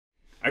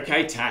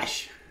Okay,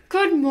 Tash.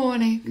 Good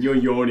morning. You're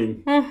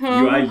yawning. You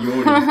are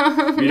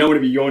yawning. You don't want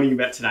to be yawning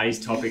about today's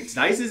topic.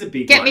 Today's is a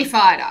big one. Get me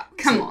fired up.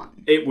 Come on.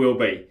 It will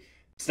be.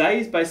 Today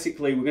is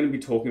basically, we're going to be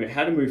talking about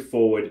how to move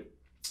forward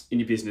in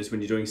your business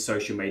when you're doing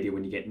social media,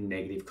 when you get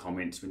negative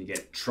comments, when you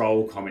get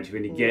troll comments,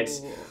 when you get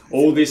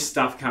all this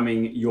stuff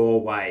coming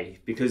your way.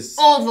 Because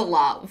all the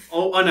love.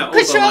 I know.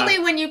 Because surely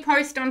when you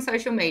post on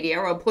social media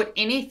or put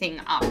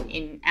anything up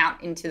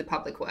out into the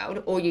public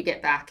world, all you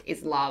get back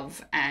is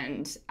love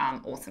and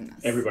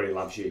awesomeness. Everybody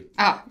loves you.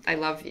 Oh, they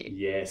love you.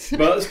 Yes.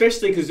 Well,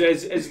 especially because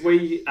as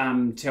we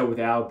tell with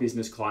our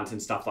business clients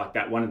and stuff like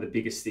that, one of the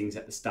biggest things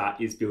at the start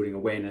is building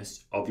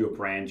awareness of your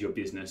brand, your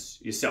business,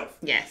 yourself.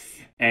 Yes.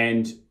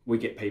 And we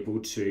get people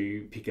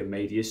to pick a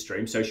media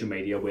stream, social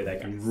media, where they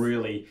can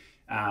really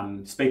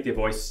speak their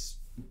voice,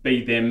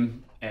 be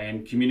them,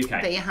 and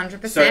communicate. Be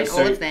 100%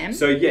 all of them.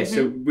 So, yeah,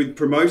 so with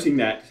promoting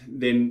that,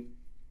 then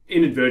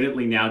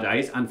inadvertently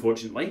nowadays,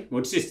 unfortunately,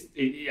 well,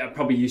 it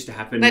probably used to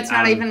happen. Let's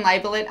not even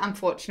label it,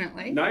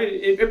 unfortunately. No,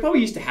 it probably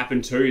used to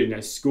happen too in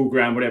a school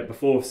ground, whatever,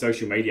 before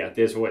social media.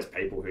 There's always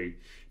people who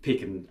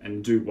pick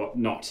and do what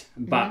not.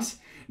 But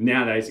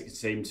nowadays it can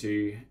seem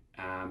to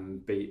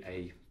be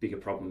a bigger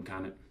problem,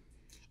 can't it?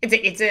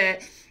 It's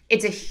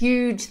a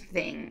huge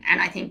thing,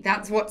 and I think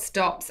that's what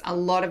stops a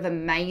lot of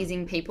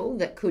amazing people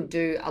that could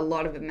do a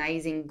lot of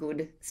amazing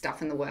good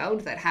stuff in the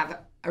world, that have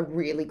a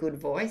really good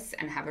voice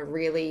and have a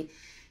really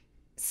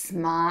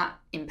smart,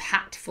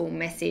 impactful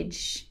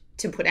message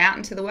to put out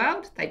into the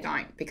world. They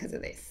don't, because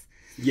of this.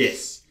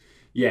 Yes.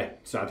 Yeah,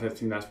 so I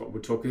think that's what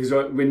we're talking.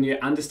 Because when you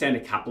understand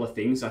a couple of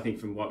things, I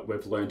think from what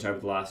we've learned over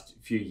the last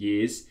few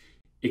years,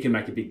 it can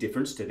make a big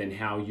difference to then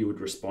how you would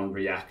respond,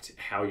 react,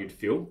 how you'd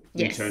feel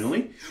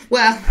internally.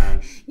 Well,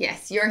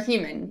 yes, you're a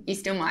human. You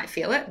still might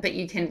feel it, but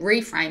you can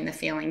reframe the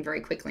feeling very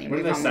quickly and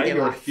move on with your life.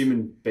 You're a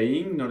human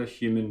being, not a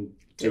human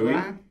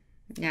doing.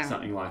 Yeah.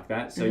 Something like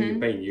that. So you're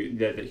being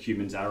that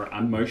humans are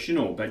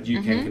emotional, but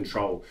you can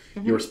control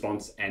your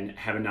response and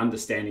have an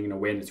understanding and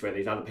awareness where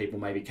these other people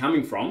may be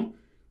coming from,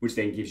 which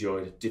then gives you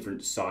a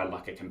different side,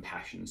 like a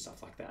compassion and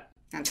stuff like that.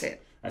 That's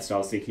it. That's what I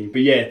was thinking.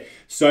 But yeah,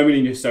 so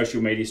many new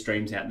social media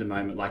streams out at the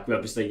moment. Like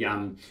obviously,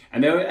 and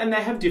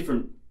they have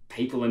different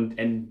people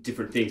and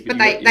different things. But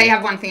they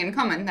have one thing in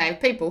common. They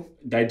have people.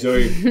 They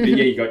do. But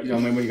yeah, you got.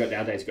 What you got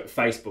nowadays? You've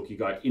got Facebook. You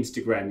got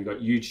Instagram. You got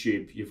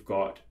YouTube. You've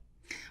got.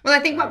 Well, I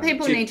think what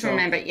people TikTok. need to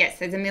remember, yes,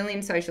 there's a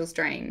million social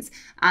streams,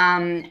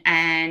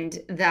 and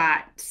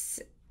that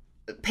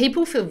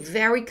people feel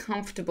very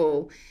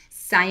comfortable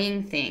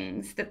saying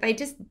things that they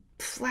just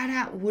flat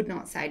out would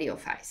not say to your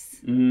face.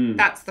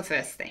 That's the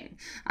first thing,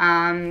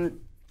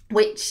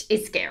 which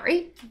is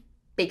scary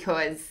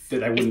because...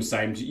 That they wouldn't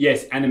say them to...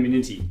 Yes,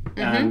 anonymity.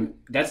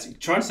 That's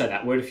try and say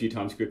that word a few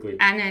times quickly.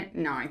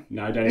 No.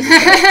 No, don't even say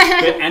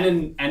it.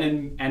 But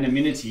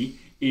anonymity,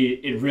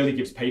 it really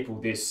gives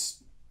people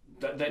this...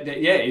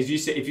 as you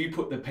said, if you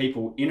put the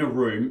people in a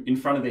room in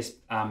front of this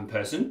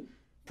person,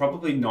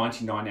 probably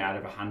 99 out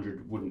of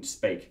 100 wouldn't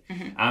speak.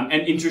 And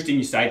interesting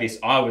you say this.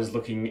 I was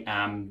looking,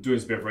 doing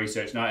a bit of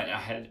research, and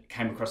I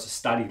came across a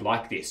study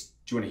like this.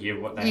 Do you want to hear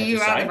what they had to say? You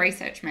are the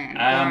research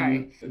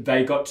man.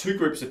 They got two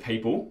groups of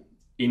people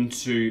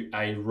into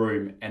a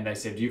room, and they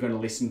said, you're going to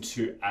listen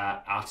to an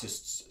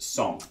artist's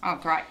song. Oh,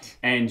 great.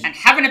 And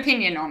have an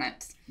opinion on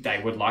it.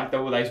 They would like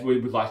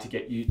to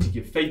get you to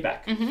give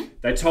feedback.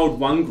 They told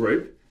one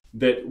group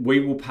that we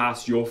will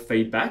pass your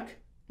feedback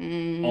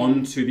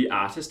on to the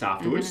artist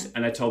afterwards,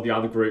 and they told the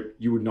other group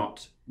you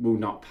will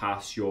not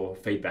pass your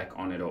feedback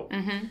on at all.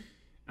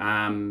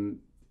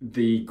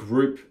 The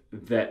group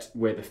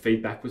where the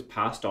feedback was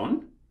passed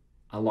on,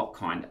 a lot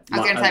kinder. I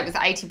was going to say it was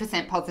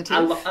 80% positive.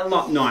 A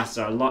lot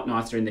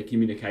nicer in their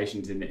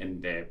communications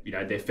and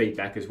their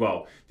feedback as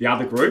well. The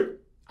other group,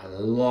 a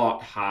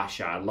lot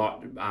harsher, a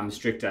lot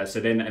stricter.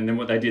 So then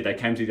what they did, they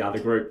came to the other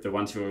group, the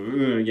ones who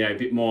were a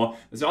bit more.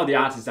 They said, the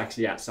artist's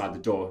actually outside the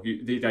door.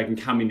 They can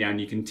come in now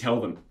and you can tell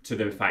them to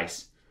their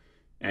face.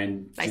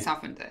 And they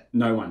softened it.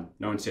 No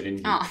one said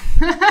anything. Oh.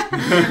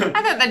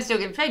 I thought they'd still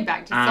give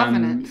feedback to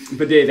soften it.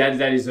 But yeah,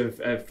 that is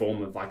a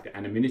form of like the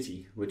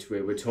anonymity, which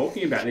we're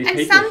talking about. These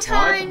people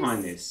hide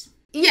behind this.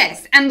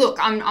 Yes, and look,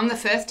 I'm the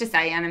first to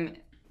say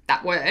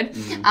that word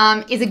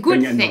is a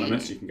good thing.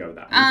 Anonymous, you can go with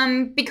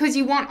that. Because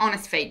you want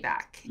honest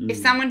feedback. If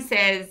someone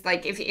says,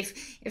 like,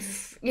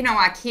 if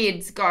our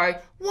kids go,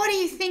 what do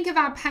you think of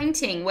our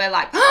painting? We're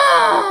like,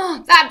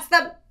 oh, that's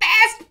the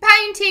best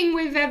painting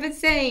we've ever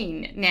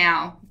seen.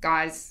 Now,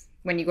 guys,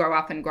 when you grow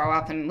up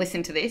and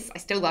listen to this, I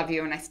still love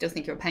you and I still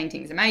think your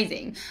painting's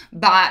amazing.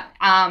 But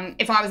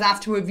if I was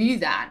asked to review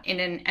that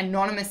in an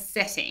anonymous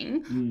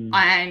setting,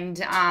 and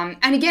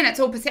again, it's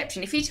all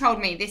perception. If you told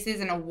me this is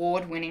an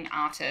award-winning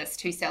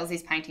artist who sells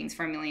his paintings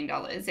for $1 million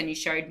and you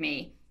showed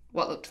me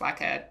what looked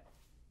like a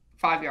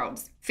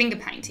 5-year-old's finger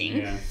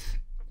painting,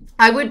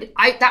 that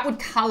would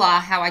colour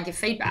how I give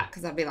feedback,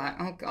 because I'd be like,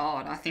 oh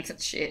God, I think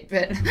it's shit.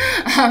 But who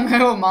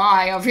am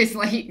I?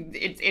 Obviously,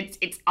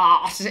 it's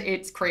art,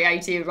 it's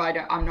creative.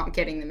 I'm not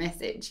getting the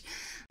message.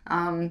 So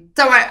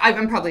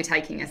I'm probably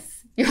taking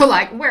us You're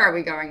like, where are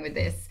we going with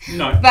this?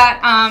 No. But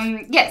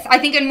yes, I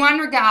think in one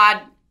regard,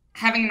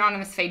 having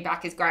anonymous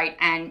feedback is great,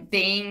 and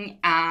being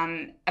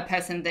a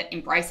person that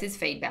embraces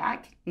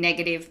feedback,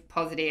 negative,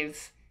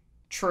 positive,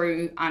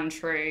 true,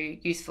 untrue,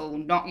 useful,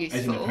 not useful.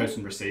 As in the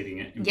person receiving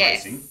it,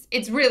 embracing. Yes,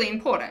 it's really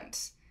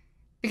important.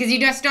 Because you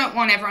just don't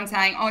want everyone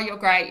saying, oh, you're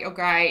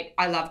great,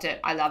 I loved it,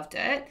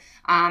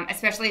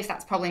 especially if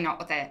that's probably not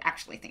what they're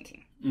actually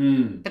thinking.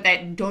 But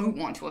they don't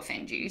want to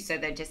offend you, so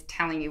they're just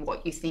telling you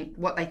what they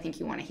think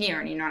you want to hear,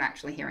 and you're not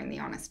actually hearing the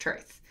honest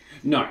truth.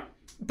 No.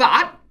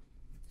 But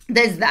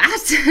there's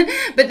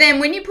that. But then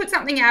when you put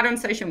something out on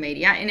social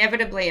media,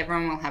 inevitably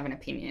everyone will have an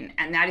opinion,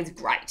 and that is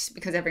great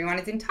because everyone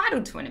is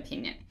entitled to an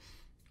opinion.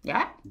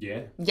 Yeah?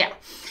 Yeah. Yeah.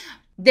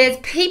 There's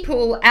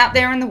people out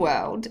there in the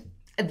world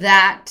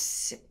that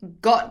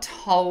got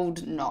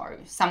told no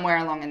somewhere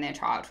along in their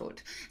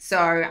childhood. So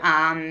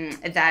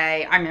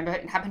I remember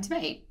it happened to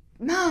me.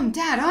 Mum,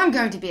 Dad, I'm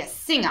going to be a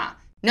singer.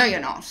 No,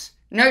 you're not.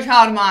 No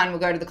child of mine will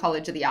go to the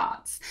College of the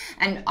Arts.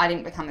 And I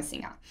didn't become a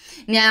singer.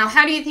 Now,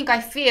 how do you think I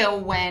feel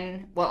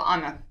when, well,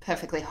 I'm a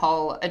perfectly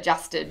whole,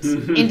 adjusted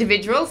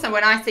individual. So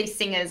when I see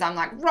singers, I'm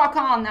like, rock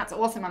on, that's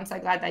awesome. I'm so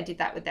glad they did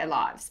that with their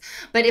lives.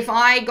 But if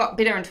I got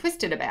bitter and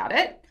twisted about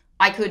it,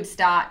 I could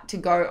start to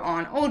go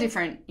on all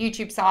different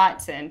YouTube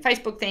sites and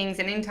Facebook things,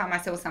 and anytime I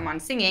saw someone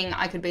singing,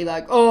 I could be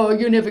like, oh,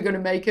 you're never going to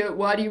make it.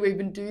 Why do you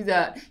even do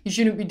that? You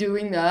shouldn't be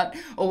doing that.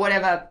 Or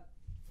whatever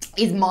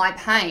is my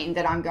pain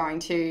that I'm going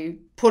to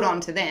put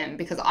onto them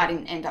because I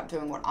didn't end up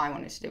doing what I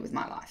wanted to do with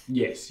my life.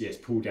 Yes,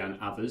 pull down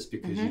others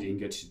because you didn't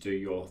get to do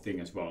your thing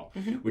as well,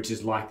 which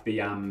is like the,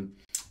 have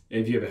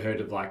you ever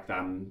heard of like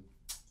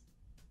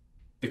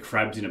the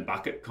crabs in a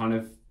bucket kind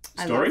of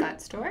story? I love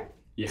that story.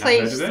 You have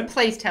heard of it?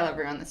 Please tell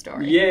everyone the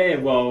story. Yeah,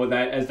 well,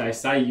 as they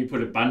say, you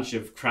put a bunch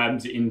of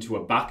crabs into a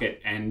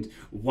bucket and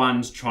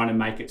one's trying to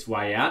make its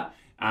way out.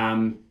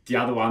 The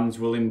other ones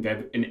will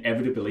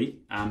inevitably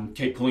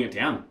keep pulling it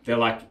down. They're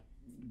like,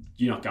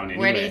 you're not going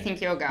anywhere. Where do you think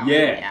you're going?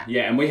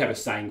 Yeah. And we have a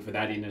saying for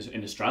that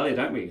in Australia,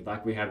 don't we?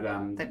 Like we have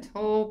the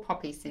tall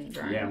poppy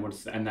syndrome. Yeah,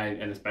 and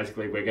it's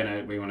basically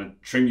we want to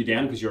trim you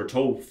down because you're a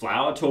tall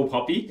flower, tall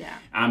poppy.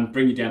 Yeah.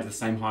 Bring you down to the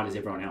same height as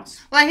everyone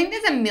else. Well, I think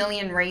there's a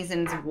million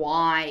reasons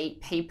why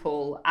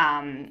people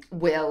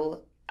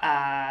will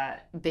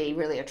be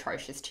really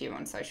atrocious to you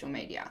on social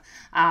media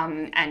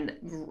and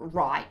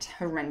write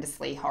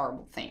horrendously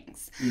horrible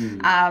things.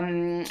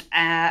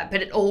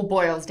 But it all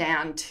boils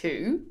down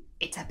to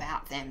it's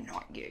about them,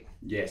 not you.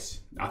 Yes.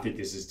 I think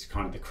this is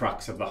kind of the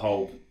crux of the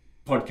whole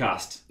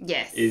podcast.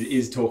 Yes.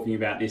 Is talking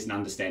about this and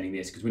understanding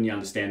this, because when you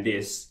understand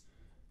this,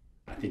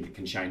 I think it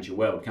can change your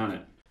world, can't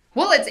it?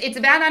 Well, it's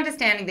about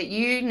understanding that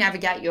you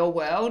navigate your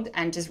world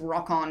and just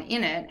rock on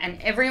in it,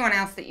 and everyone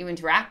else that you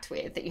interact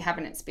with, that you have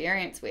an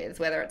experience with,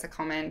 whether it's a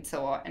comment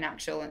or an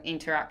actual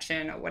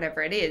interaction or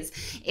whatever it is,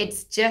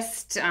 it's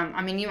just,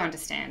 you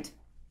understand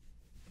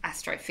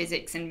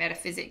astrophysics and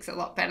metaphysics a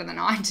lot better than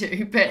I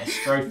do, but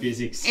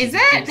astrophysics is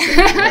it?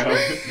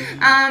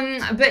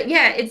 But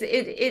yeah,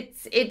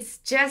 it's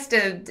just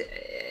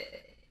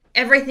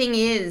everything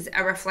is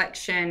a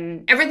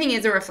reflection. Everything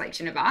is a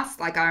reflection of us.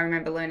 Like I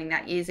remember learning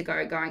that years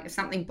ago, going, if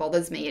something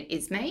bothers me, it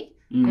is me.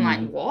 I'm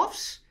like,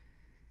 what?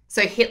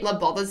 So Hitler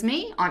bothers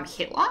me. I'm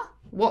Hitler.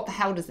 What the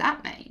hell does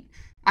that mean?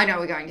 I know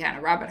we're going down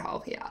a rabbit hole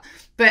here,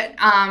 but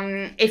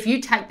if you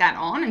take that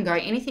on and go,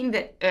 anything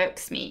that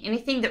irks me,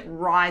 anything that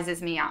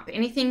rises me up,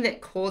 anything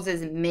that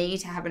causes me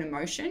to have an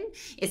emotion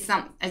is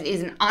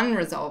an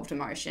unresolved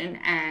emotion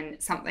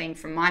and something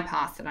from my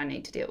past that I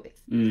need to deal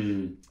with.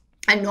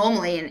 And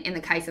normally, in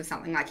the case of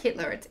something like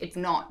Hitler, it's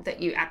not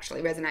that you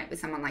actually resonate with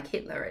someone like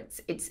Hitler.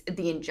 It's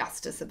the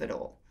injustice of it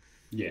all.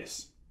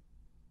 Yes.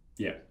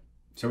 Yeah.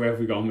 So where have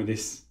we gone with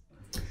this?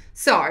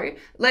 So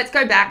let's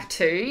go back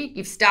to,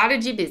 you've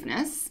started your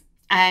business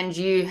and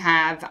you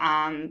have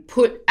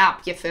put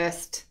up your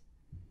first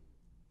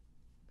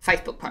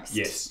Facebook post.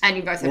 Yes. And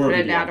you've also put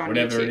it out on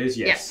whatever YouTube. It is,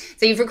 yes. Yeah.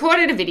 So you've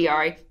recorded a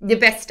video, the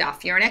best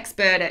stuff. You're an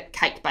expert at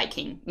cake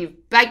baking.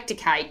 You've baked a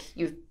cake.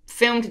 You've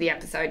filmed the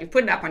episode. You've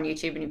put it up on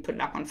YouTube and you've put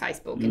it up on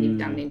Facebook and you've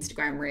done an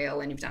Instagram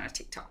reel and you've done a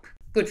TikTok.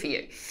 Good for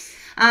you.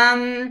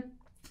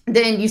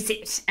 Then you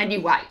sit and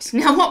you wait.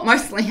 Now, what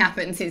mostly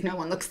happens is no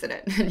one looks at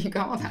it and you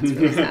go, oh, that's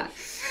really sad.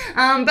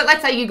 But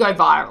let's say you go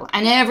viral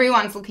and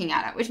everyone's looking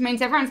at it, which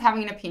means everyone's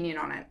having an opinion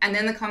on it. And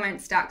then the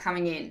comments start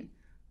coming in.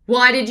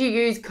 Why did you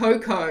use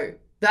cocoa?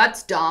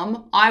 That's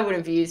dumb. I would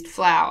have used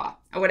flour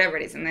or whatever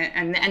it is. And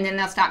then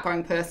they'll start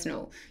going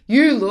personal.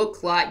 You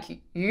look like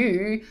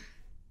you,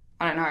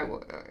 I don't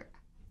know.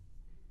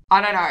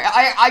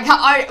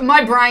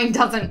 My brain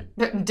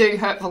doesn't do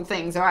hurtful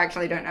things, or I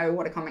actually don't know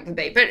what a comment can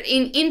be. But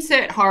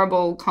insert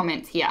horrible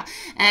comments here.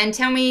 And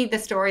tell me the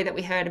story that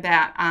we heard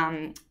about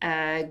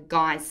a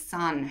guy's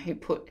son who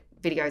put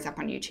videos up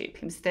on YouTube.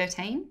 He was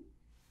 13?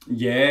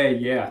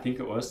 Yeah, I think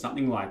it was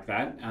something like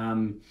that.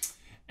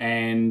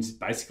 And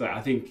basically,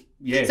 I think,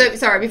 yeah. So,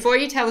 sorry, before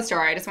you tell the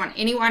story, I just want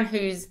anyone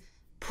who's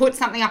put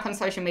something up on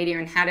social media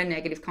and had a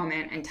negative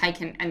comment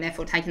and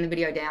therefore taken the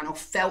video down or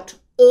felt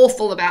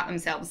awful about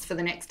themselves for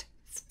the next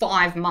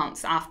 5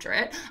 months after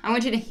it. I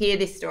want you to hear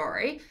this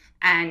story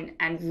and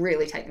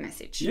really take the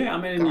message. Yeah, I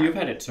mean, you've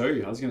had it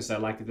too. I was going to say,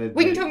 like...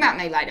 We can talk about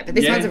me later, but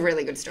this one's a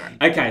really good story.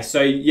 Okay,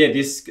 so, yeah,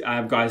 this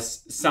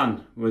guy's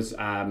son was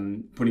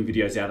putting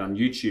videos out on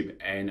YouTube,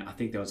 and I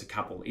think there was a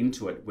couple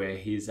into it where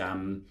he's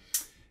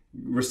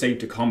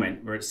received a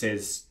comment where it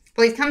says...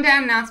 Well, he's come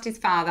down and asked his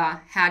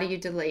father, how do you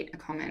delete a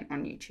comment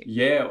on YouTube?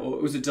 Yeah, or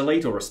it was a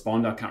delete or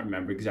respond. I can't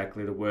remember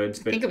exactly the words.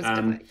 But, I think it was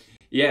delete.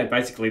 Yeah,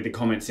 basically the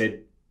comment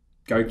said,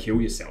 go kill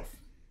yourself.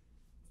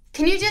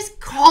 Can you just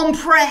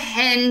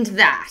comprehend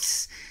that?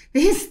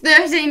 This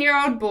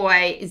 13-year-old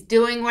boy is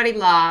doing what he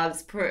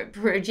loves,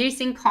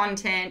 producing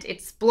content,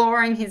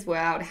 exploring his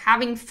world,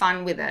 having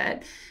fun with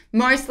it,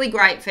 mostly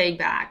great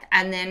feedback,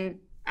 and then...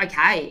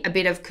 Okay, a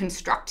bit of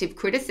constructive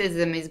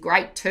criticism is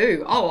great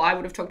too. Oh, I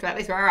would have talked about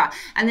this, rah, rah.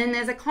 And then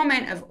there's a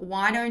comment of,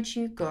 why don't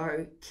you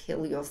go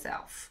kill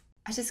yourself?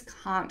 I just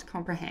can't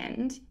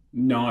comprehend.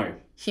 No.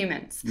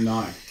 Humans.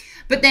 No.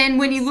 But then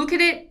when you look at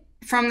it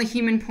from the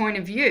human point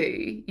of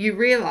view, you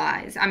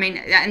realise, I mean,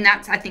 and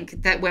that's, I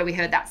think, that where we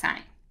heard that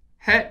saying,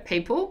 hurt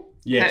people,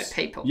 hurt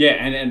people. Yeah,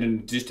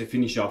 and just to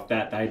finish off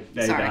that,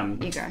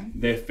 you go.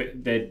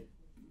 They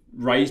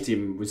raised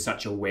him with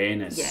such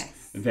awareness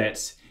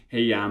that...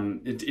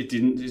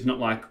 It's not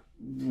like,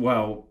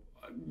 well,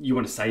 you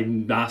want to say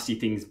nasty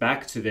things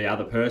back to the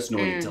other person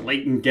or you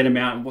delete and get them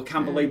out. And, well,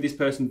 can't believe this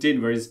person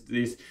did. Whereas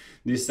this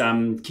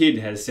kid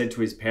has said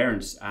to his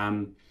parents,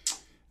 do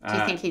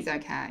you think he's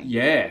okay?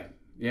 Yeah.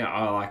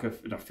 I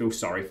feel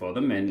sorry for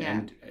them.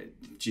 And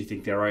do you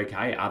think they're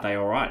okay? Are they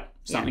all right?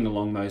 Something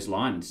along those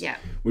lines. Yeah.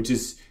 Which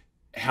is...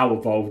 How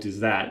evolved is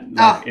that?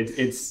 Like,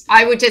 it's.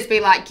 I would just be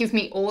like, give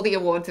me all the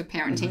awards of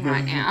parenting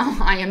right now.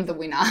 I am the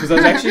winner. Because I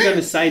was actually going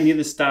to say near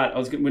the start,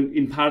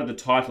 in part of the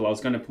title, I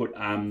was going to put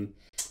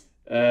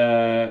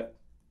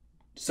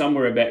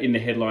somewhere about in the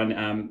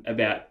headline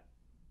about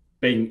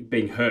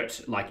being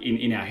hurt, like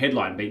in our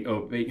headline,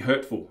 being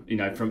hurtful,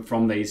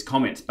 from these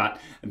comments. But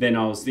then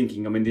I was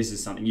thinking, I mean, this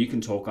is something you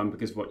can talk on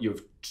because what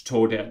you've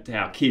taught out to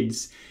our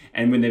kids,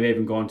 and when they've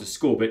even gone to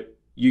school, but.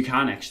 You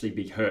can't actually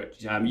be hurt.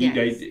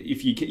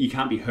 If you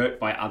can't be hurt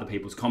by other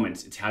people's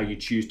comments. It's how you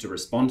choose to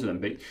respond to them.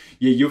 But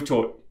you've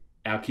taught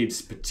our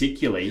kids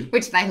particularly,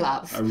 which they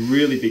love, a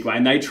really big way,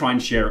 and they try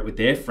and share it with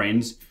their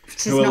friends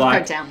who are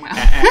like down well.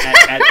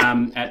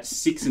 at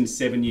 6 and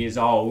 7 years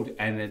old,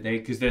 and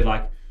because they're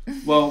like,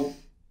 well,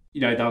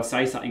 they'll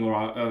say something, or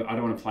I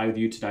don't want to play with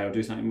you today, or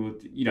do something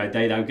with,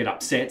 they'll get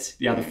upset.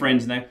 The other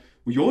friends, and they.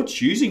 Well, you're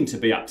choosing to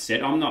be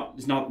upset. I'm not.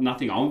 It's not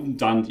nothing I've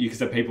done. Because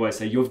the people always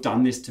say you've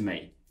done this to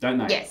me. Don't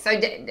they? Yes. So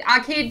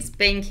our kids,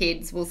 being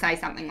kids, will say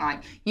something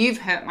like, you've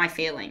hurt my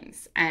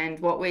feelings. And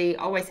what we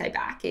always say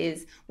back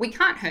is, we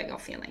can't hurt your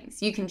feelings.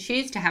 You can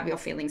choose to have your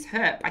feelings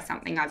hurt by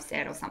something I've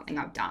said or something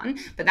I've done,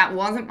 but that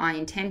wasn't my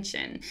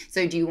intention.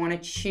 So do you want to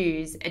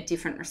choose a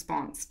different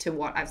response to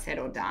what I've said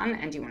or done?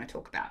 And do you want to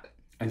talk about it?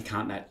 And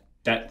can't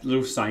that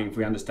little saying, if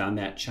we understand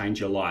that, change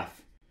your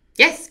life?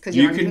 Yes, because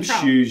you can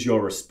choose your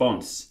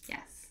response.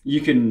 Yes.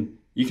 You can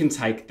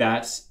take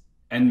that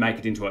and make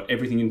it into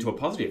everything into a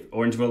positive,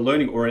 or into a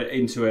learning, or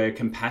into a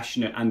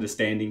compassionate,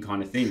 understanding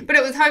kind of thing. But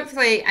it was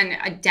hopefully,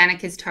 and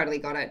Danica's totally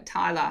got it.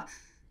 Tyler,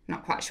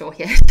 not quite sure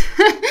yet.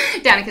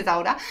 Danica's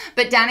older.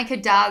 But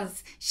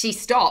Danica she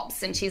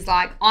stops and she's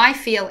like, I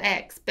feel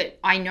X, but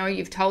I know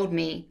you've told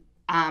me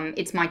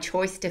it's my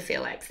choice to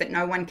feel X, that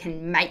no one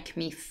can make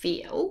me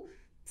feel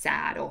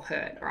sad or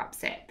hurt or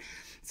upset.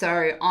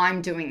 So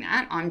I'm doing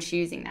that. I'm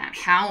choosing that.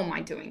 How am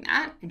I doing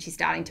that? And she's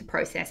starting to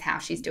process how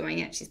she's doing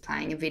it. She's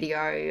playing a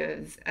video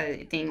of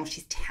a thing, or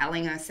she's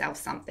telling herself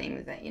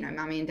something that,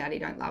 Mummy and Daddy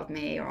don't love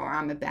me, or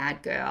I'm a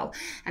bad girl.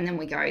 And then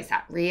we go, is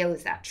that real?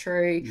 Is that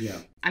true? Yeah.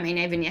 I mean,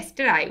 even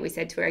yesterday we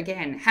said to her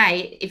again,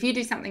 hey, if you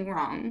do something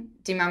wrong,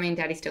 do Mummy and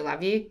Daddy still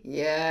love you?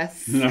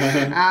 Yes.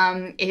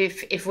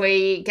 If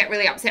we get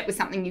really upset with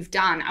something you've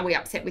done, are we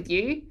upset with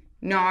you?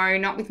 No,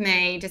 not with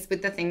me, just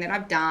with the thing that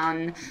I've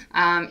done.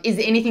 Is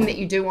anything that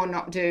you do or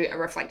not do a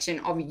reflection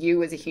of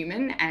you as a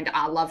human and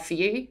our love for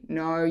you?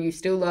 No, you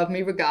still love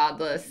me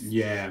regardless.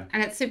 Yeah.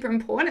 And it's super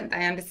important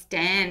they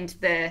understand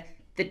the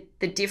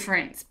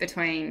difference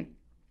between,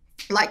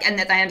 and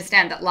that they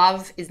understand that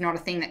love is not a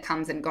thing that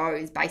comes and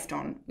goes based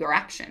on your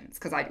actions,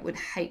 because I would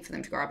hate for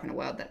them to grow up in a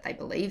world that they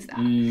believe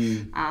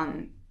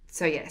that.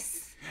 So,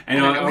 yes.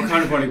 And I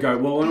kind of want to go, I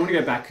want to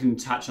go back and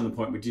touch on the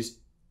point we just...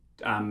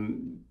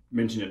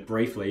 mention it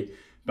briefly,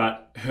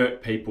 but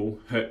hurt people,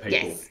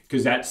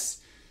 because that's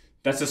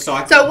a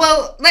cycle.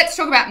 So, let's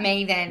talk about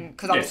me then,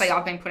 because obviously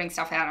I've been putting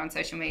stuff out on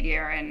social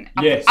media and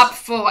up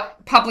for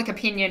public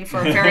opinion for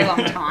a very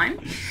long time.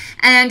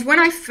 And when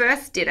I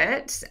first did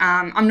it,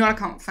 I'm not a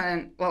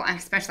confident,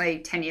 especially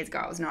 10 years ago,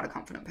 I was not a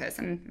confident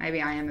person.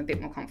 Maybe I am a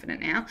bit more confident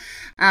now.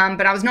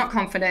 But I was not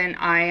confident.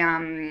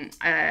 I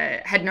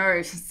had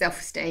no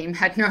self-esteem,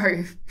 had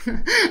no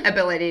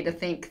ability to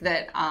think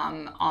that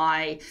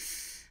I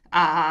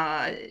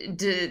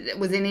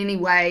was in any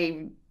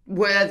way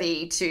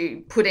worthy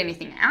to put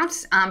anything out,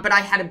 but I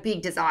had a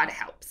big desire to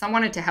help. So I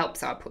wanted to help,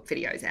 so I put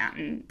videos out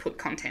and put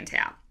content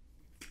out.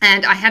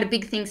 And I had a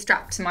big thing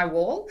strapped to my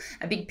wall,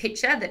 a big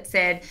picture that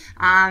said,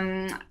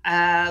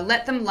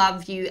 let them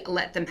love you,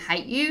 let them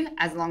hate you,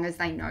 as long as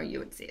they know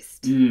you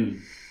exist.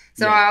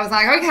 So I was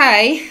like,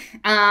 okay.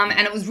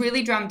 And it was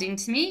really drummed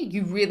into me.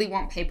 You really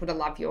want people to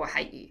love you or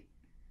hate you.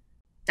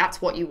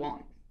 That's what you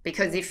want.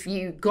 Because if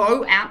you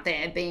go out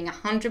there being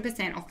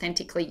 100%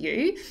 authentically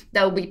you,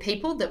 there will be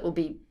people that will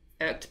be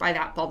irked by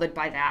that, bothered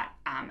by that,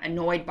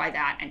 annoyed by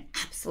that, and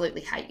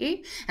absolutely hate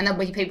you. And there'll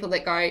be people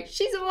that go,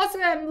 she's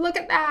awesome, look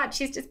at that,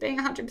 she's just being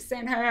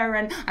 100% her,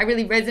 and I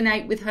really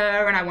resonate with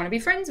her, and I want to be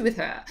friends with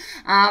her.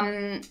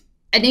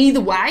 And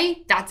either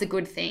way, that's a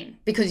good thing,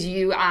 because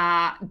you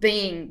are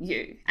being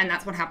you, and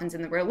that's what happens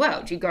in the real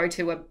world. You go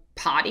to a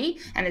party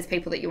and there's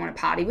people that you want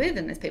to party with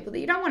and there's people that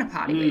you don't want to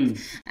party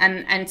with,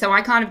 and so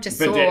I kind of just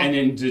saw.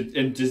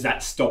 And does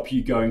that stop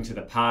you going to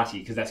the party?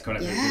 Because that's kind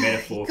of the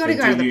metaphor. You got to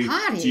go to the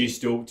party.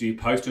 Do you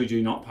post or do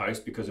you not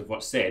post because of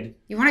what's said?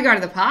 You want to go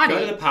to the party. Go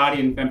to the party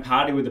and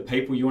party with the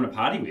people you want to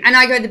party with. And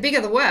I go, the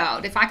bigger the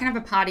world. If I can have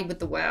a party with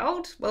the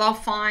world, well, I'll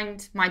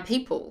find my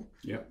people.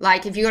 Yeah.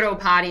 Like if you go to a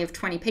party of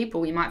 20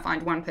 people, you might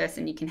find one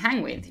person you can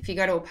hang with. If you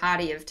go to a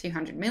party of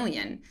 200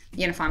 million,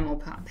 you're going to find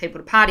more people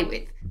to party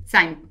with.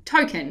 Same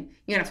token,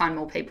 you're going to find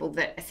more people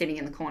that are sitting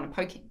in the corner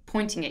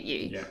pointing at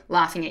you,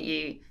 laughing at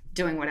you,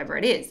 doing whatever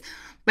it is.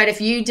 But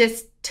if you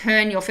just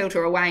turn your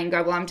filter away and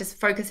go, well, I'm just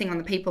focusing on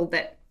the people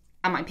that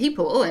are my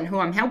people and who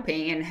I'm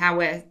helping and how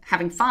we're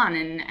having fun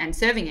and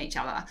serving each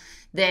other,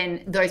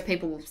 then those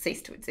people will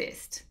cease to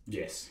exist.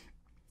 Yes.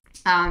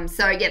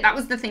 So yeah, that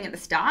was the thing at the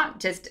start.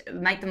 Just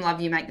make them love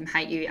you, make them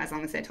hate you, as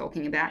long as they're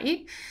talking about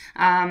you,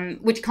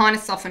 which kind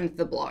of softened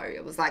the blow.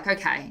 It was like,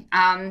 okay.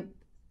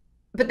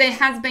 But there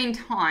has been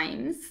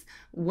times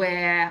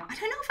where, I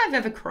don't know if I've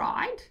ever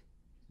cried.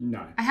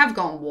 No. I have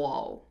gone,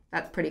 whoa,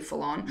 that's pretty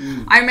full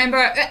on. I remember,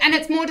 and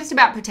it's more just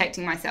about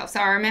protecting myself.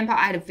 So I remember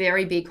I had a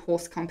very big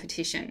horse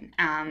competition.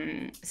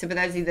 So for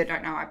those of you that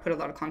don't know, I put a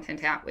lot of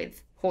content out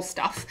with horse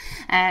stuff,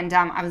 and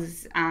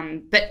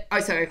but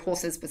also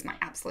horses was my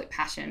absolute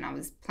passion. I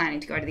was planning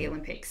to go to the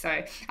Olympics,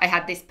 so I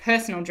had this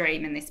personal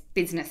dream and this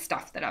business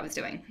stuff that I was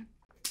doing.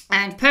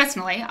 And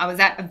personally, I was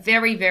at a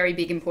very, very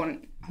big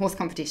important horse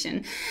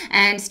competition,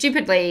 and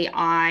stupidly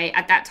I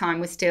at that time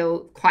was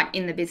still quite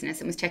in the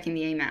business and was checking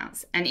the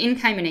emails, and in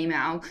came an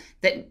email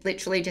that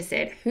literally just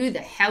said, who the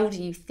hell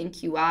do you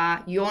think you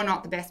are? You're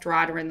not the best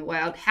rider in the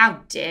world.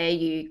 How dare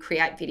you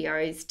create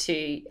videos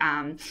to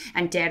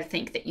and dare to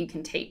think that you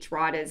can teach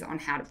riders on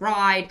how to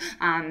ride?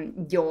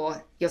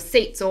 Your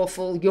seat's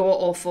awful, you're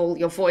awful,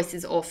 your voice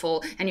is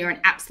awful, and you're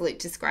an absolute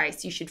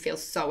disgrace. You should feel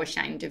so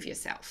ashamed of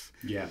yourself.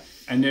 Yeah.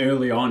 And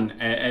early on,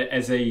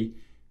 as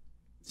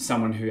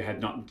someone who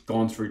had not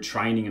gone through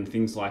training and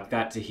things like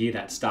that, to hear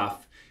that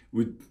stuff,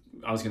 would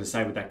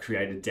that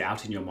create a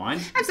doubt in your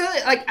mind?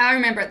 Absolutely. Like, I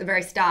remember at the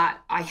very start,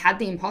 I had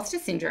the imposter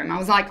syndrome. I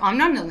was like, I'm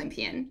not an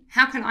Olympian.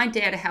 How can I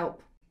dare to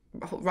help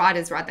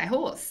riders ride their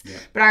horse? Yeah.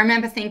 But I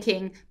remember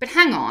thinking, but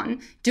hang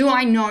on, do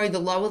I know the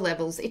lower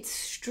levels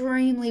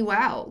extremely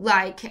well?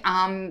 Like,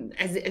 how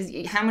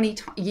many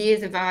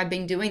years have I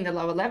been doing the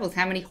lower levels?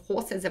 How many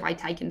horses have I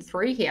taken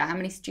through here? How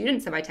many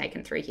students have I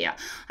taken through here?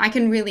 I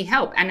can really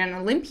help. And an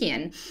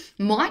Olympian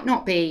might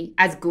not be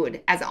as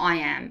good as I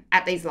am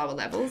at these lower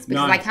levels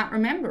because I can't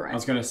remember it. I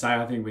was going to say,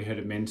 I think we heard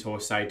a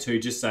mentor say too,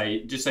 just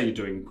say you're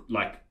doing,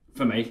 like,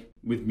 for me,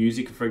 with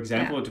music, for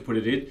example, to put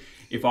it in,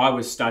 if I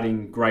was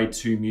studying grade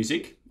 2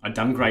 music, I'd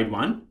done grade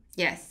 1,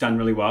 done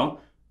really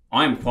well,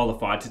 I am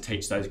qualified to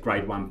teach those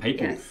grade 1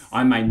 people. Yes.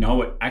 I may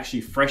know it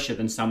actually fresher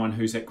than someone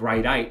who's at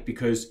grade 8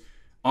 because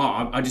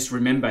I just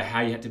remember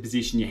how you had to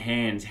position your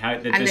hands, how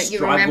the that struggles.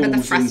 You remember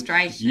the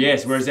frustration.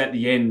 Yes, whereas at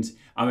the end,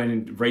 I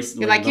mean,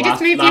 recently, you're like, the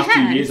last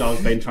few years,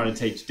 I've been trying to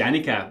teach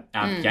Danica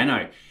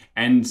piano,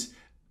 and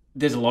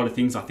there's a lot of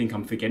things I think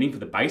I'm forgetting for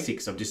the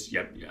basics of just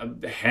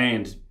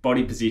hand,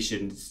 body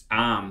positions,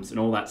 arms, and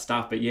all that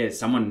stuff. But yeah,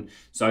 so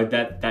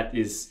that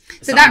is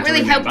so that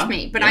really helped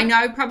me. But I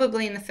know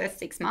probably in the first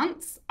 6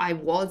 months I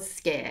was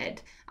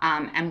scared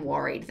and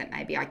worried that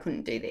maybe I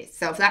couldn't do this.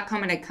 So if that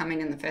comment had come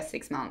in the first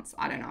 6 months,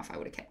 I don't know if I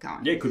would have kept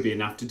going. Yeah, it could be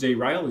enough to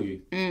derail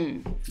you.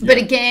 But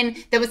again,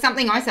 there was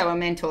something also a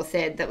mentor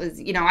said that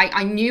was,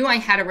 I knew I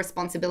had a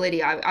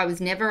responsibility. I was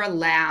never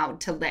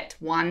allowed to let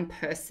one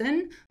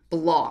person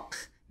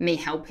block me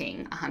helping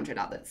 100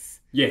 others.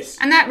 Yes.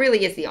 And that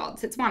really is the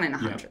odds. It's 1 in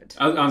 100.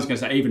 I was going to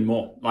say even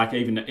more, like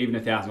even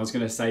 1,000. I was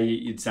going to say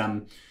it's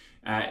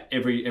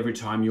every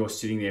time you're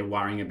sitting there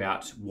worrying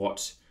about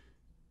what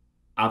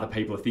other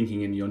people are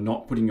thinking and you're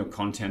not putting your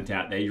content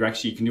out there,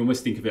 you can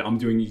almost think of it, I'm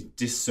doing a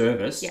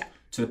disservice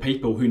to the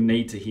people who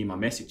need to hear my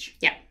message.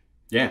 Yeah.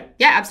 Yeah.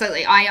 Yeah,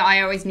 absolutely.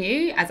 I always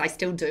knew, as I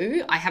still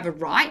do, I have a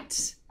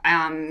right,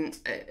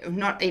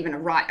 not even a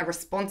right, a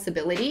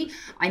responsibility.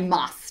 I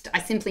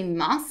simply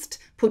must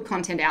put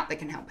content out that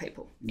can help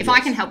people. If I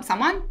can help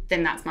someone,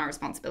 then that's my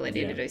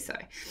responsibility to do so.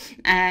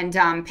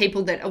 And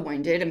people that are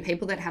wounded and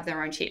people that have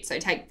their own shit. So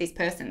take this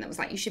person that was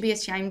like, you should be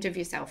ashamed of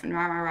yourself and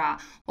rah, rah, rah.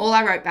 All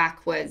I wrote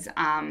back was,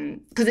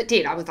 because it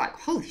did, I was like,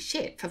 holy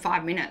shit, for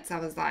 5 minutes. I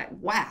was like,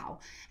 wow.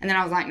 And then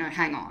I was like, no,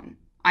 hang on.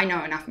 I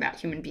know enough about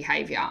human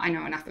behavior. I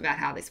know enough about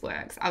how this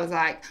works. I was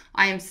like,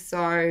 I am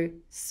so,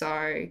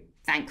 so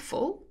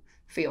thankful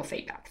for your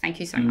feedback. Thank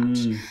you so much.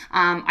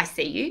 I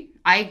see you.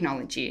 I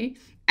acknowledge you.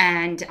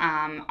 And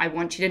I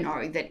want you to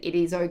know that it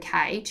is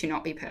okay to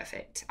not be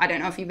perfect. I don't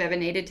know if you've ever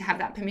needed to have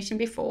that permission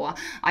before.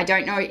 I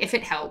don't know if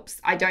it helps.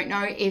 I don't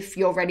know if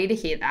you're ready to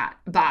hear that,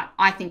 but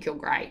I think you're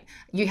great.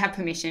 You have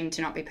permission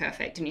to not be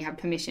perfect, and you have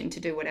permission to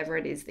do whatever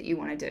it is that you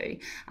want to do.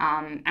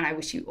 And I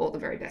wish you all the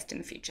very best in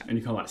the future. And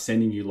you kind of like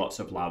sending you lots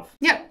of love.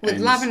 Yep, with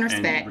love and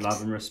respect. And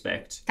love and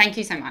respect. Thank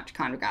you so much.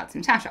 Kind regards,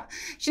 Natasha.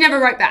 She never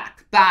wrote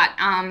back, but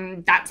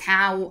that's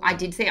how I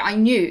did see it. I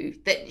knew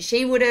that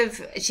she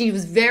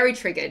was very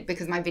triggered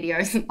because my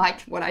videos,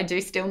 like what I do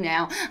still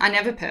now, are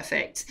never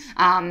perfect.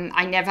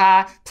 I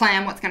never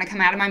plan what's going to come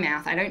out of my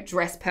mouth. I don't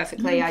dress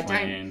perfectly. I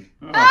don't.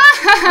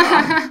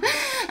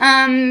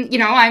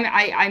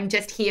 I'm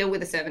just here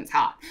with a servant's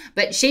heart.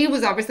 But she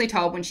was obviously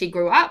told when she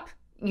grew up,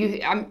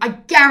 I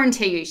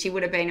guarantee you she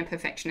would have been a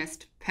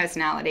perfectionist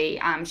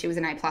personality. She was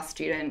an A+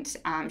 student.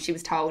 She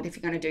was told, if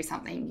you're going to do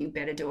something, you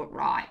better do it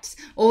right.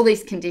 All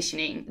this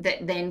conditioning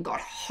that then got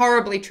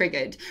horribly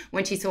triggered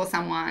when she saw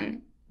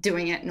someone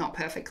doing it not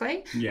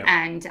perfectly. Yep.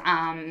 And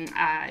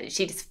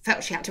she just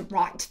felt she had to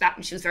right that.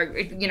 And she was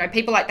very,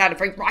 people like that are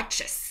very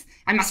righteous.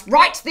 I must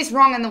right this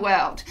wrong in the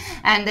world.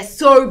 And they're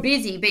so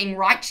busy being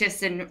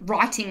righteous and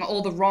righting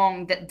all the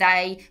wrong that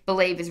they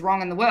believe is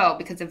wrong in the world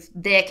because of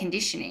their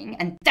conditioning.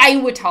 And they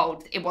were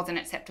told it wasn't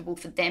acceptable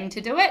for them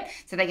to do it.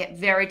 So they get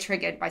very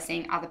triggered by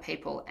seeing other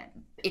people and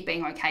it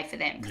being okay for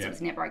them because it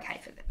was never okay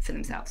for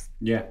themselves.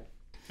 Yeah.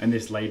 And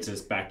this leads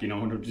us back, I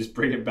want to just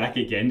bring it back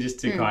again just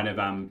to kind of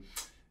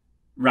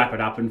wrap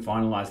it up and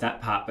finalise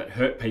that part. But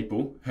hurt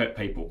people.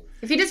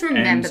 If you just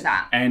remember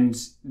that. And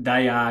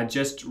they are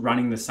just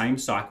running the same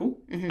cycle,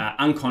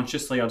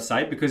 unconsciously, I'd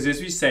say, because as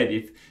we said,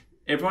 if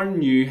everyone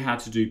knew how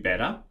to do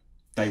better,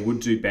 they would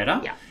do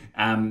better.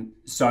 Yeah.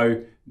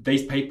 So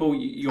these people...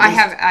 I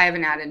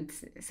haven't added...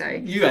 So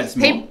you add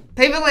some more.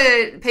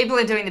 People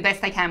are doing the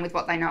best they can with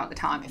what they know at the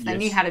time. If they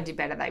knew how to do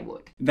better, they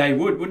would. They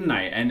would, wouldn't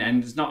they?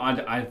 And it's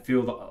not... I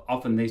feel that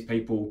often these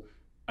people...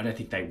 I don't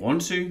think they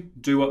want to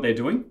do what they're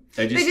doing.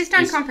 They just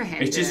don't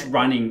comprehend. It's just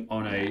running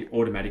on a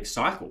automatic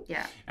cycle.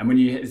 Yeah. And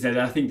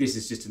I think this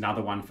is just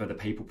another one for the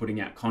people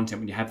putting out content.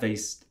 When you have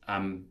these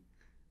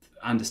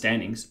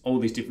understandings, all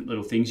these different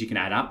little things you can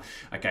add up.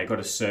 Okay, got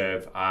to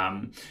serve.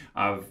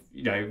 Of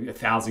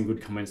 1,000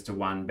 good comments to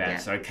one bad. Yeah.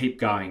 So keep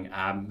going.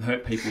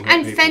 Hurt people.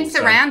 And fence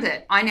around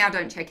it. I now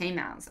don't check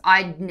emails.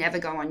 I never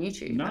go on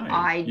YouTube. No,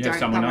 I don't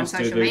go on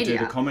social media.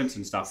 Do the comments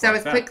and stuff. So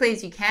as quickly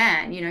as you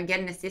can, get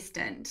an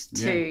assistant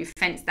to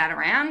fence that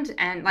around.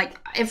 And like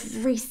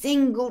every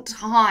single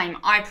time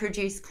I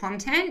produce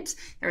content,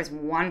 there is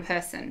one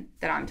person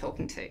that I'm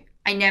talking to.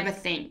 I never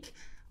think,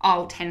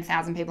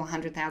 10,000 people,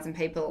 100,000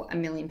 people, 1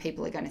 million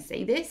people are going to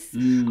see this.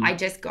 I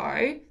just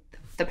go,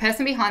 the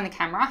person behind the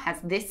camera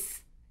has this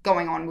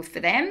going on for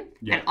them,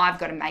 and I've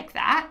got to make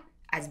that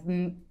as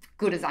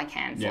good as I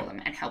can for them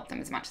and help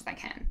them as much as I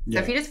can. So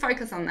if you just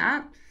focus on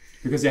that.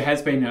 Because there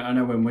has been, I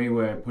know when we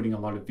were putting a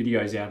lot of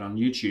videos out on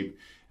YouTube,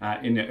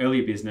 in the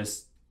earlier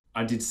business,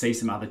 I did see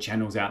some other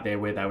channels out there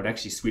where they would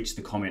actually switch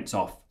the comments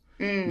off.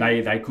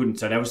 They couldn't.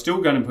 So they were still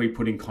going to be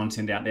putting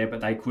content out there,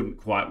 but they couldn't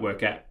quite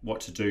work out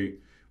what to do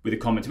with the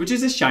comments, which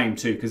is a shame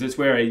too, because it's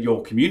where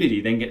your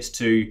community then gets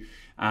to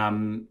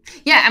and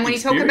when you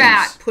talk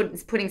about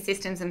putting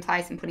systems in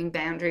place and putting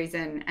boundaries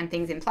and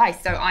things in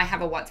place. So I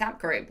have a WhatsApp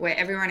group where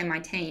everyone in my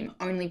team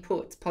only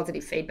puts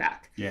positive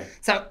feedback. Yeah.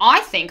 So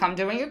I think I'm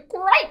doing a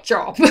great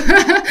job.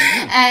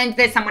 And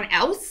there's someone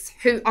else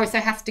who also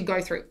has to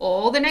go through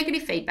all the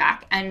negative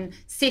feedback and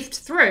sift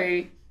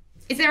through,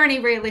 is there any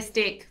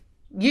realistic,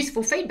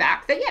 useful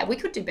feedback that, we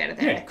could do better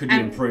there? Yeah, could you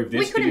improve this?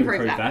 We could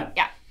improve that.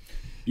 Yeah.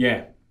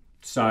 Yeah.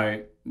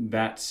 So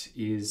that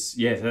is,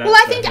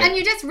 I think, and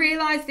you just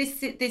realise this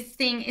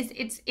thing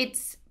is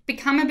it's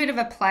become a bit of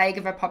a plague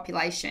of a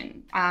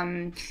population,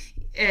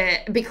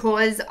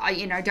 because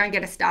don't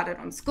get us started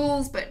on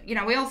schools, but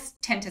we all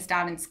tend to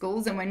start in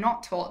schools, and we're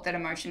not taught that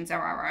emotions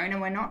are our own,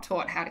 and we're not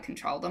taught how to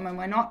control them, and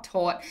we're not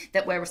taught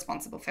that we're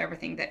responsible for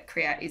everything that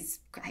is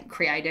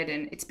created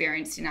and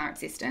experienced in our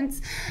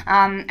existence,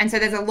 and so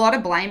there's a lot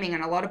of blaming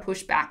and a lot of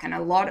pushback and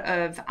a lot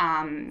of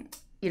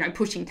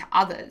pushing to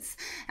others.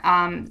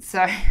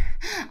 So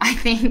I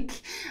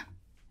think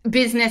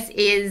business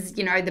is,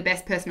 the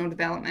best personal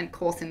development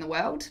course in the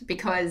world,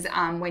 because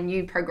when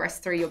you progress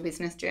through your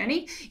business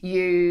journey,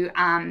 you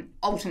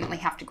ultimately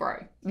have to grow.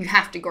 You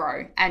have to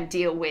grow and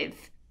deal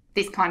with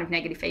this kind of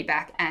negative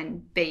feedback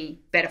and be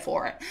better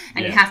for it.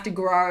 And you have to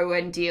grow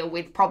and deal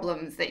with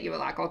problems that you were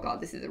like, oh God,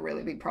 this is a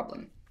really big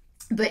problem.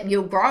 But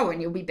you'll grow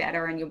and you'll be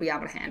better and you'll be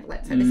able to handle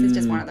it. So this is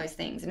just one of those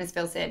things. And as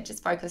Phil said,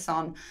 just focus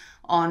on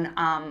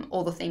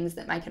all the things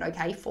that make it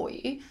okay for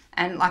you.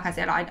 And like I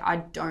said,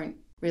 I don't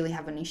really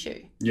have an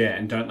issue. Yeah,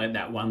 and don't let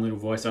that one little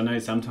voice. I know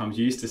sometimes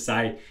you used to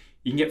say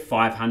you can get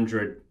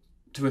 500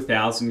 to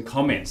 1,000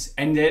 comments,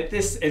 and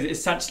this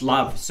is such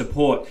love,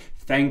 support.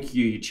 Thank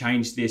you. You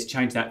changed this,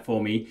 changed that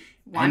for me.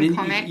 One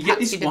comment, you get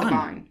this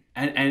one.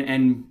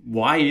 And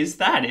why is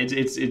that?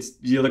 It's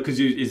because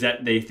is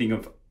that the thing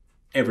of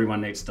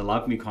everyone needs to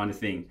love me kind of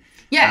thing?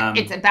 Yeah,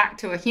 it's back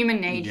to a human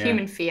need,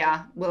 human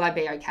fear. Will I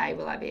be okay?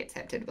 Will I be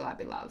accepted? Will I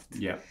be loved?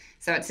 Yeah.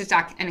 So it's just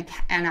like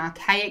an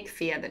archaic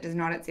fear that does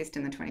not exist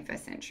in the 21st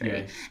century.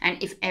 Yeah.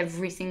 And if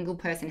every single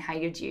person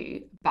hated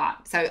you,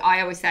 so I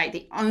always say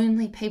the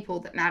only people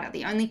that matter,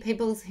 the only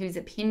people whose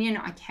opinion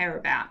I care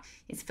about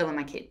is Phil and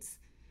my kids.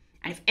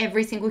 And if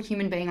every single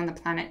human being on the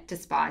planet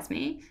despised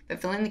me,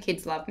 but Phil and the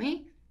kids love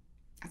me,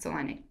 that's all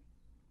I need.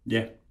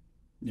 Yeah.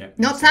 Yeah.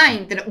 Not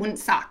saying that it wouldn't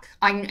suck.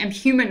 I am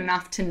human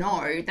enough to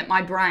know that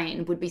my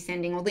brain would be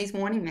sending all these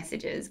warning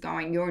messages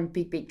going, you're in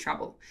big, big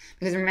trouble.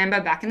 Because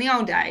remember, back in the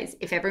old days,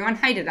 if everyone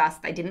hated us,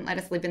 they didn't let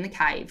us live in the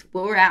cave.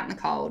 We were out in the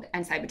cold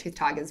and saber-toothed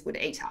tigers would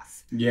eat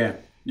us. Yeah,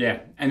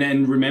 yeah. And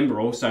then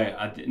remember also,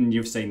 and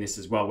you've seen this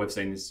as well, we've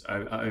seen this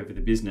over the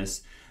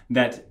business,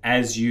 that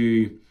as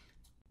you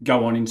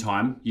go on in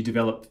time, you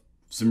develop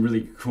some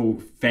really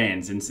cool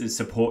fans and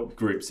support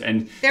groups,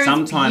 and there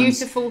sometimes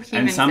beautiful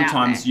humans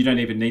out you don't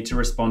even need to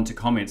respond to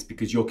comments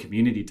because your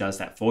community does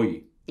that for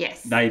you.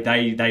 Yes,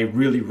 they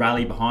really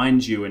rally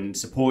behind you and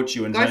support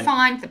you and go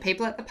find the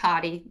people at the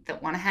party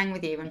that want to hang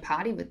with you and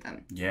party with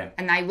them. Yeah,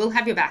 and they will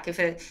have your back.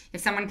 If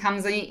someone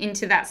comes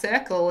into that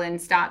circle and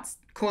starts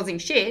causing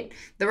shit,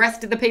 the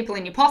rest of the people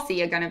in your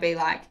posse are going to be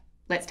like,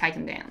 let's take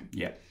them down.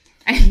 Yeah.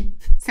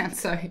 Sounds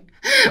so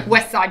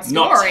West Side Story.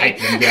 Not take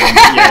them down,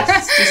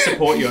 yes. Just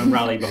support you and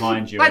rally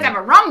behind you. Let's have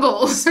a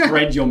rumble.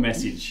 Spread your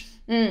message.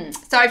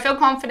 So feel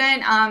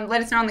confident.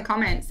 Let us know in the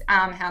comments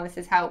how this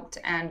has helped,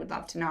 and would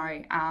love to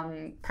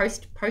know.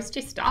 Post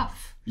your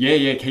stuff.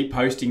 Yeah. Keep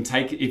posting.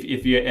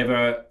 If you're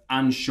ever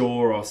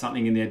unsure or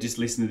something in there, just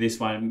listen to this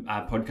one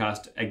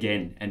podcast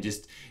again, and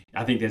just.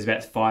 I think there's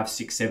about 5,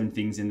 6, 7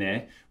 things in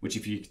there, which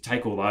if you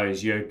take all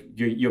those,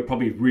 you're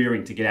probably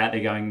rearing to get out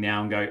there going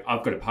now and go,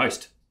 I've got to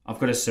post. I've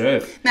got to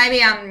serve.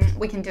 Maybe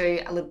we can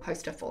do a little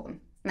poster for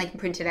them. They can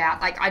print it out.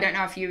 Like, I don't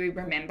know if you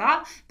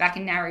remember back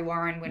in Narre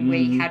Warren when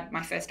we had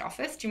my first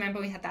office. Do you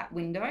remember we had that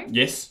window?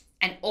 Yes.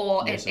 And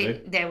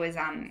there was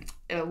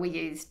we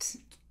used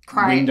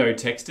window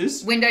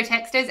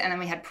texters, and then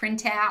we had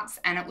printouts,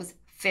 and it was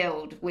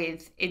filled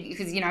with it,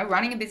 because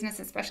running a business,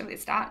 especially at the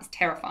start, is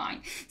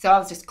terrifying. So I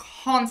was just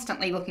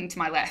constantly looking to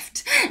my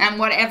left, and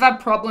whatever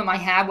problem I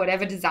had,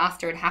 whatever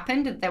disaster had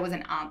happened, there was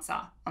an answer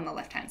on the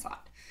left hand side.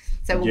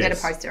 So we'll get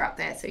a poster up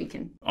there so you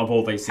can of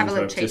all these things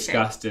we've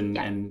discussed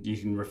and you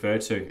can refer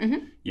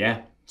to.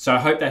 Yeah. So I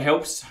hope that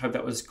helps. Hope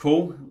that was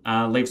cool.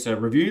 Leave us a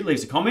review. Leave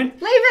us a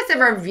comment. Leave us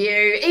a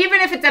review,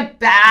 even if it's a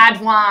bad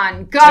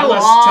one. Tell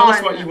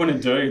us what you want to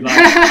do. Like,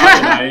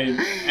 I don't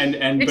know.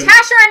 And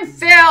Natasha and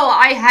Phil,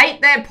 I hate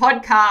their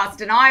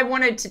podcast, and I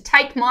wanted to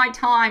take my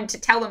time to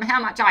tell them how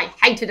much I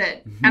hated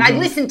it, and I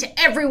listened to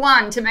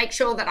everyone to make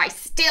sure that I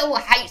still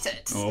hate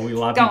it. Oh, we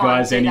love you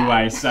guys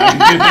anyway. So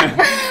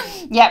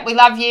yeah, we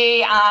love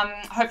you.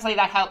 Hopefully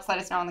that helps. Let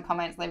us know in the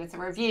comments. Leave us a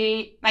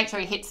review. Make sure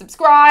you hit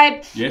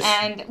subscribe. Yes.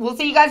 And we'll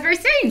see you guys very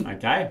soon.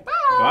 Okay. Bye.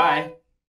 Bye.